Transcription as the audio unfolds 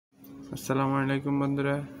আসসালামু আলাইকুম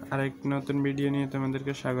বন্ধুরা, আরেক নতুন ভিডিও নিয়ে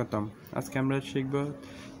তোমাদেরকে স্বাগতম। আজকে আমরা শিখব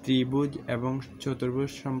ত্রিভুজ এবং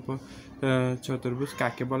চতুর্ভুজ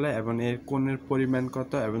কাকে বলে এবং এর কোণের পরিমাণ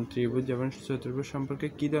কত, এবং ত্রিভুজ এবং চতুর্ভুজ সম্পর্কে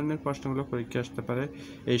কী ধরনের প্রশ্নগুলো পরীক্ষা আসতে পারে,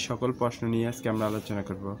 এই সকল প্রশ্ন নিয়ে আজকে আমরা আলোচনা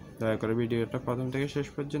করব। দয়া করে ভিডিওটা প্রথম থেকে শেষ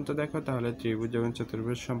পর্যন্ত দেখো, তাহলে ত্রিভুজ এবং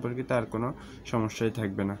চতুর্ভুজ সম্পর্কিত আর কোনো সমস্যাই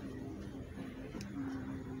থাকবে না।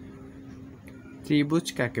 ত্রিভুজ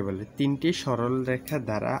কাকে বলে? তিনটি সরল রেখা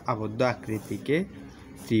দ্বারা আবদ্ধ আকৃতিকে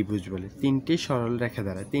ত্রিভুজ বলে। তিনটে সরল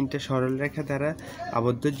রেখা দ্বারা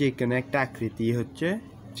আবদ্ধ যে কোনো একটা আকৃতি হচ্ছে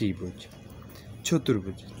ত্রিভুজ।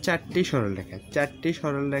 চতুর্ভুজ চারটি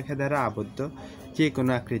সরল রেখা দ্বারা আবদ্ধ যে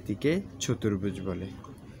কোনো আকৃতিকে চতুর্ভুজ বলে।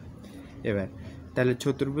 এবার তাহলে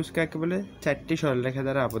চতুর্ভুজ কাকে বলে? চারটি সরল রেখা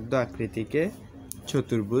দ্বারা আবদ্ধ আকৃতিকে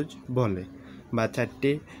চতুর্ভুজ বলে, বা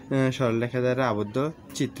চারটি সরলরেখা দ্বারা আবদ্ধ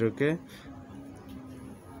চিত্রকে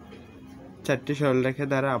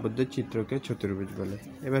চতুর্ভুজ বলে।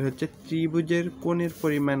 এবার হচ্ছে ত্রিভুজের কোণের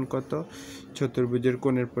পরিমাণ কত, চতুর্ভুজের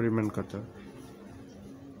কোণের পরিমাণ কত।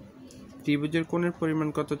 ত্রিভুজের কোণের পরিমাণ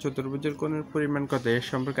কত, চতুর্ভুজের কোণের পরিমাণ কত, এর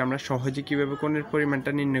সম্পর্কে আমরা সহজে কিভাবে কোণের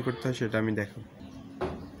পরিমাণটা নির্ণয় করতে হয় সেটা আমি দেখো।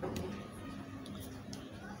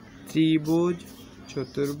 ত্রিভুজ,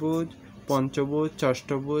 চতুর্ভুজ, পঞ্চভুজ,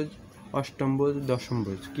 ষষ্ঠভুজ, অষ্টমভুজ,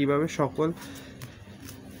 দশমভুজ, কিভাবে সকল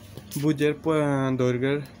ভুজের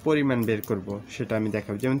দৈর্ঘ্যের পরিমাণ বের করব সেটা আমি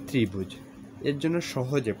দেখাবো। যেমন ত্রিভুজ, এর জন্য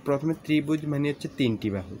সহজে প্রথমে ত্রিভুজ মানে হচ্ছে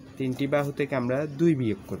তিনটি বাহু থেকে আমরা 2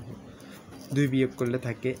 বিয়োগ করব। 2 বিয়োগ করলে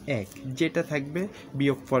থাকে 1, যেটা থাকবে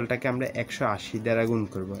বিয়োগফলটাকে আমরা 180 দ্বারা গুণ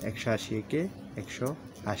করব। 180 কে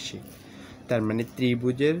 180, তার মানে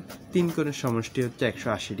ত্রিভুজের 3 কোণের সমষ্টি হচ্ছে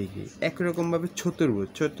 180 ডিগ্রি। একই রকমভাবে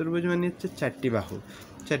চতুর্ভুজ মানে হচ্ছে 4টি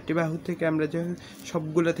বাহু থেকে আমরা যখন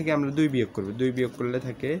সবগুলো থেকে আমরা 2 বিয়োগ করব। 2 বিয়োগ করলে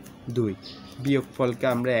থাকে 2, বিয়োগফলকে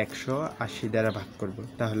আমরা 180 দ্বারা ভাগ করব,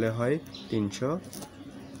 তাহলে হয়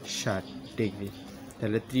 360 ডিগ্রি।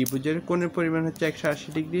 তাহলে ত্রিভুজের কোণের পরিমাণ হচ্ছে 180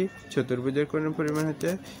 ডিগ্রি, চতুর্ভুজের কোণের পরিমাণ হচ্ছে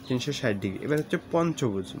 360 ডিগ্রি। এবার হচ্ছে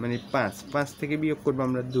পঞ্চভুজ মানে 5 থেকে বিয়োগ করব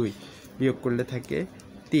আমরা 2, বিয়োগ করলে থাকে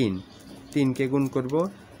 3, 3কে গুণ করব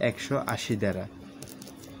 180 দ্বারা,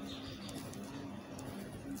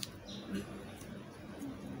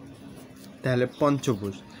 তাহলে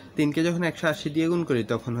পঞ্চভুজ। 3কে যখন 180 দিয়ে গুণ করি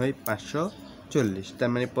তখন হয় 540, তার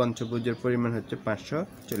মানে পঞ্চভুজের পরিমাণ হচ্ছে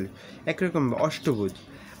 540। একরকম অষ্টভুজ,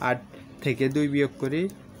 8 থেকে 2 বিয়োগ করি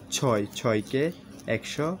 6, 6কে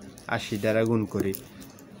 180 দ্বারা গুণ করি।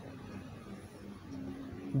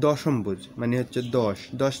 দশমভুজ মানে হচ্ছে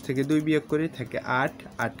 10 থেকে 2 বিয়োগ করি থাকে 8,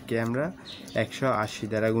 8কে আমরা 180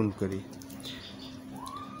 দ্বারা গুণ করি।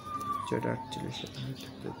 48,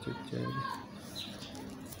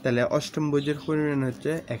 তাহলে অষ্টমভুজের পরিমাণ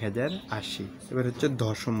হচ্ছে 1080। এবার হচ্ছে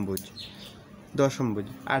দশমভুজ,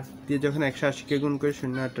 8 দিয়ে যখন 180কে গুণ করি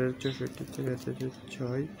 0, 18, 64,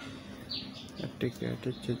 6,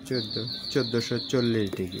 1440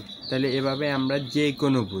 ডিগ্রি। তাহলে এভাবে আমরা যে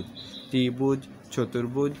কোনো ভুজ, ত্রিভুজ,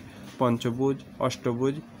 চতুর্ভুজ, পঞ্চভুজ,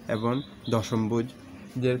 অষ্টভুজ এবং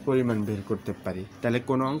দশমভুজের পরিমাণ বের করতে পারি। তাহলে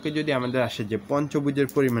কোনো অঙ্কে যদি আমাদের আসে যে পঞ্চভুজের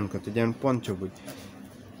পরিমাণ কত, যেমন পঞ্চভুজ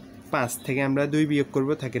 5 থেকে আমরা 2 বিয়োগ করব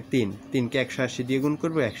থাকে 3, 3কে 180 দিয়ে গুণ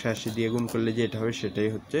করব, 180 দিয়ে গুণ করলে যেটা হবে সেটাই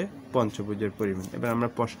হচ্ছে পঞ্চভুজের পরিমাণ। এবার আমরা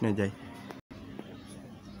প্রশ্নে যাই।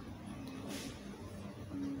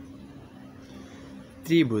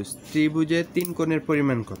 ত্রিভুজের 3 কোণের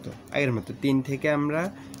পরিমাণ কত? আগের মতো 3 থেকে আমরা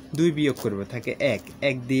 2 বিয়োগ করব থাকে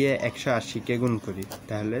 1 দিয়ে 180কে গুণ করি,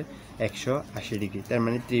 তাহলে 180 ডিগ্রি। তার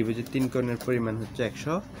মানে ত্রিভুজের 3 কোণের পরিমাণ হচ্ছে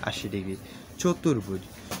 180 ডিগ্রি।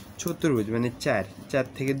 চতুর্ভুজ মানে 4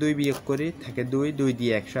 থেকে 2 বিয়োগ করি থাকে 2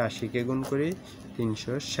 দিয়ে 180কে গুণ করি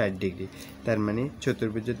 360 ডিগ্রি। তার মানে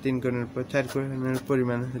চতুর্ভুজের 4 কোণের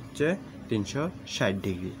পরিমাণ হচ্ছে 360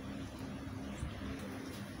 ডিগ্রি।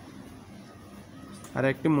 আর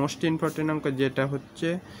একটি মোস্ট ইম্পর্টেন্ট অঙ্ক, যেটা হচ্ছে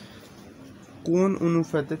কোন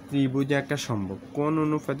অনুপাতে ত্রিভুজ আঁকা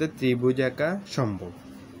সম্ভব।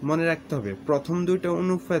 মনে রাখতে হবে প্রথম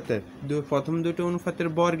দুটো অনুপাতের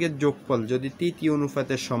বর্গের যোগফল যদি তৃতীয়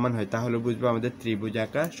অনুপাতের সমান হয় তাহলে বুঝবো আমাদের ত্রিভুজ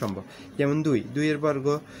আঁকা সম্ভব। যেমন 2 এর বর্গ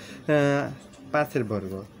 5-এর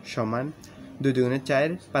বর্গ সমান 2 দুগুণে 4,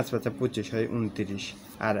 5 5 25 হয় 29,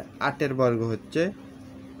 আর 8-এর বর্গ হচ্ছে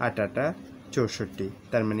 8 8 64,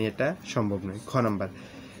 তার মানে এটা সম্ভব নয়। খ নাম্বার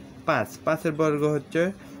 5-এর বর্গ হচ্ছে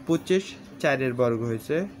 25, 4-এর বর্গ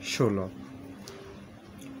হয়েছে 16,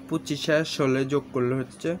 25 আর 16 যোগ করলে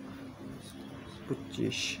হচ্ছে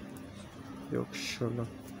 25 যোগ 16,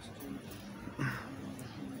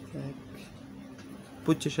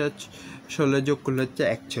 25 আর 16 যোগ করলে হচ্ছে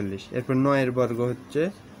 41। এরপর 9-এর বর্গ হচ্ছে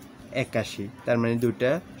 81, তার মানে দুটা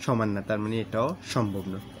সমান না, তার মানে এটাও সম্ভব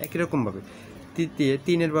নয়। একই রকমভাবে তৃতীয়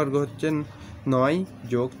 3-এর বর্গ হচ্ছে 9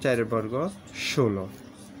 যোগ 4-এর বর্গ 16,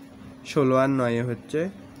 16 আর 9 হচ্ছে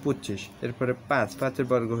 25, এরপরে 5-5-এর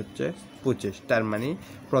বর্গ হচ্ছে 25। তার মানে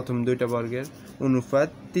প্রথম দুইটা বর্গের অনুপাত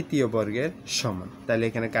তৃতীয় বর্গের সমান। তাহলে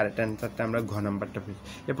এখানে কারেক্ট অ্যান্সারটা আমরা ঘ নাম্বারটা পেয়েছি।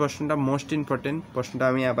 এই প্রশ্নটা মোস্ট ইম্পর্টেন্ট প্রশ্নটা।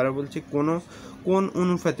 আমি আবারও বলছি, কোন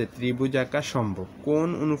অনুপাতে ত্রিভুজ আঁকা সম্ভব, কোন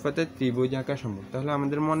অনুপাতে ত্রিভুজ আঁকা সম্ভব। তাহলে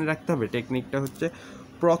আমাদের মনে রাখতে হবে টেকনিকটা হচ্ছে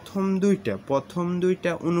প্রথম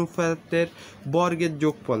দুইটা অনুপাতের বর্গের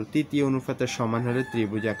যোগফল তৃতীয় অনুপাতের সমান হলে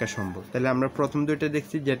ত্রিভুজ আঁকা সম্ভব। তাহলে আমরা প্রথম দুইটা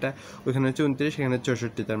দেখছি, যেটা ওখানে হচ্ছে 29, এখানে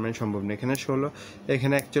 64, তার মানে সম্ভব না। এখানে 16,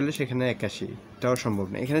 এখানে 41, এখানে 81, এটাও সম্ভব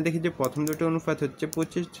না। এখানে দেখি যে প্রথম দুটো অনুপাত হচ্ছে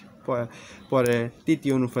 25, পরে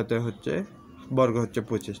তৃতীয় অনুপাতে হচ্ছে বর্গ হচ্ছে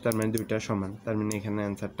 25, তার মানে দুইটা সমান। তার মানে এখানে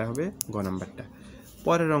অ্যান্সারটা হবে গ নাম্বারটা।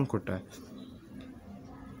 পরের অঙ্কটা,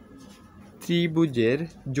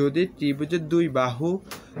 যদি ত্রিভুজের দুই বাহু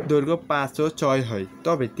দৈর্ঘ্য 5 ও 6 হয়,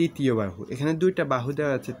 তবে তৃতীয় বাহু, এখানে দুইটা বাহু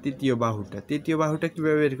দেওয়া আছে, তৃতীয় বাহুটা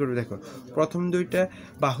কিভাবে বের করবে দেখো। প্রথম দুইটা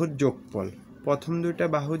বাহুর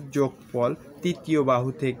যোগফল তৃতীয় বাহু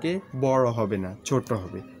থেকে বড় হবে না, ছোট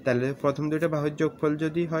হবে। তাহলে প্রথম দুইটা বাহুর যোগফল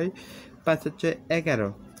যদি হয় 5 আর 6 11,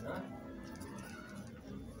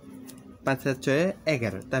 5 আর 6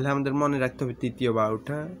 11, তাহলে আমাদের মনে রাখতে হবে তৃতীয়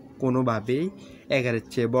বাহুটা কোনোভাবেই 11-এর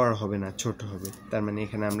চেয়ে বড় হবে না, ছোট হবে। তার মানে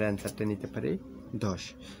এখানে আমরা অ্যান্সারটা নিতে পারি 10।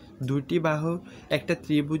 দুইটি বাহু, একটা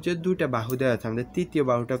ত্রিভুজের দুইটা বাহু দেওয়া আছে, আমাদের তৃতীয়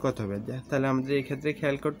বাহুটা কত হবে। তাহলে আমাদের এই ক্ষেত্রে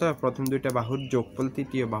খেয়াল করতে হবে প্রথম দুইটা বাহুর যোগফল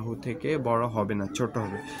তৃতীয় বাহু থেকে বড় হবে না, ছোট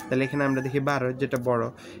হবে। তাহলে এখানে আমরা দেখি 12 যেটা বড়,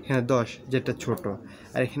 এখানে 10 যেটা ছোট,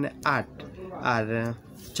 আর এখানে 8 আর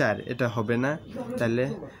 4 এটা হবে না, তাহলে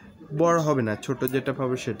বড় হবে না, ছোট যেটা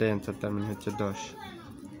পাবো সেটাই অ্যান্সার, তার মানে হচ্ছে 10।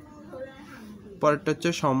 পরেরটা হচ্ছে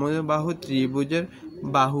সমবাহু ত্রিভুজের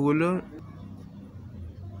বাহুগুলোর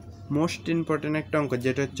মোস্ট ইম্পর্টেন্ট একটা অঙ্ক,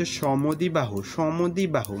 যেটা হচ্ছে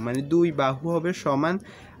সমদ্বিবাহু মানে দুই বাহু হবে সমান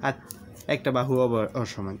আর একটা বাহু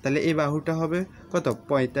অসমান। তাহলে এই বাহুটা হবে কত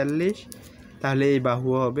 45, তাহলে এই বাহু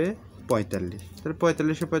হবে 45,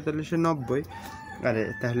 তাহলে 45 90, আরে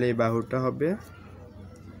তাহলে এই বাহুটা হবে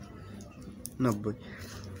 90।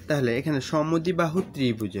 তাহলে এখানে সমদ্বিবাহু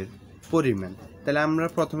ত্রিভুজের পরিমাণ, তাহলে আমরা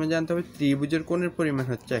প্রথমে জানতে হবে ত্রিভুজের কোণের পরিমাণ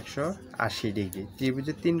হচ্ছে 180 ডিগ্রি,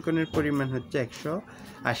 ত্রিভুজের 3 কোণের পরিমাণ হচ্ছে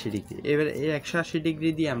 180 ডিগ্রি। এবার এই 180 ডিগ্রি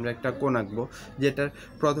দিয়ে আমরা একটা কোণ আঁকবো, যেটার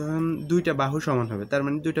প্রথম দুইটা বাহু সমান হবে। তার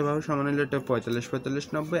মানে দুইটা বাহু সমান হলে এটা 45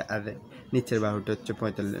 90, আর নিচের বাহুটা হচ্ছে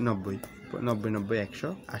 90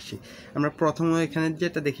 180। আমরা প্রথমে এখানে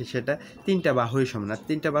যেটা দেখি সেটা তিনটা বাহুই সমান, আর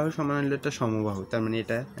তিনটা বাহু সমান হলে এটা সমবাহু, তার মানে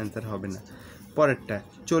এটা অ্যান্সার হবে না। পরেরটা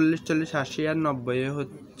 40 80 আর 90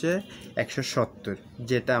 হচ্ছে 170,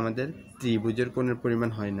 যেটা আমাদের ত্রিভুজের কোণের পরিমাণ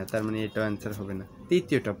হয় না, তার মানে এটাও অ্যান্সার হবে না।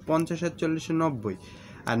 তৃতীয়টা 50 আর 40 90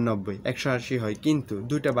 আর 90 180 হয়, কিন্তু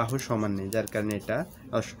দুইটা বাহু সমান নেই, যার কারণে এটা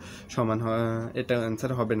সমান হয়, এটা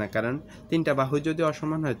অ্যান্সার হবে না, কারণ তিনটা বাহু যদি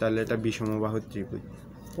অসমান হয় তাহলে এটা বিষমবাহু ত্রিভুজ।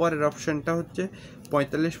 পরের অপশনটা হচ্ছে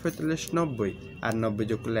 45 90 আর 90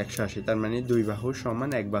 যোগ করলে 180, তার মানে দুই বাহু সমান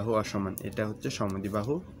এক বাহু অসমান, এটা হচ্ছে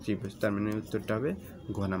সমদ্বিবাহু ত্রিভুজ, তার মানে উত্তরটা হবে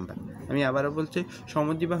ঘ নাম্বার। আমি আবারও বলছি,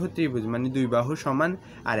 সমদ্বিবাহু ত্রিভুজ মানে দুই বাহু সমান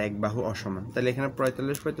আর এক বাহু অসমান। তাহলে এখানে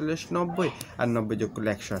 45 90 আর 90 যোগ করলে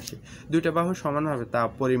 180, দুইটা বাহু সমান হবে, তা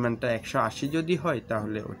পরিমাণটা 180 যদি হয়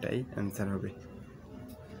তাহলে ওটাই অ্যান্সার হবে।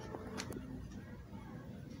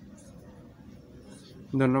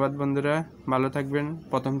 ধন্যবাদ বন্ধুরা, ভালো থাকবেন।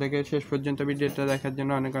 প্রথম থেকে শেষ পর্যন্ত ভিডিওটা দেখার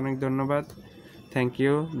জন্য অনেক অনেক ধন্যবাদ, থ্যাংক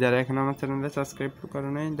ইউ। যারা এখন আমার চ্যানেলে সাবস্ক্রাইব করে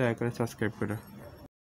নাই দয়া করে সাবস্ক্রাইব করো।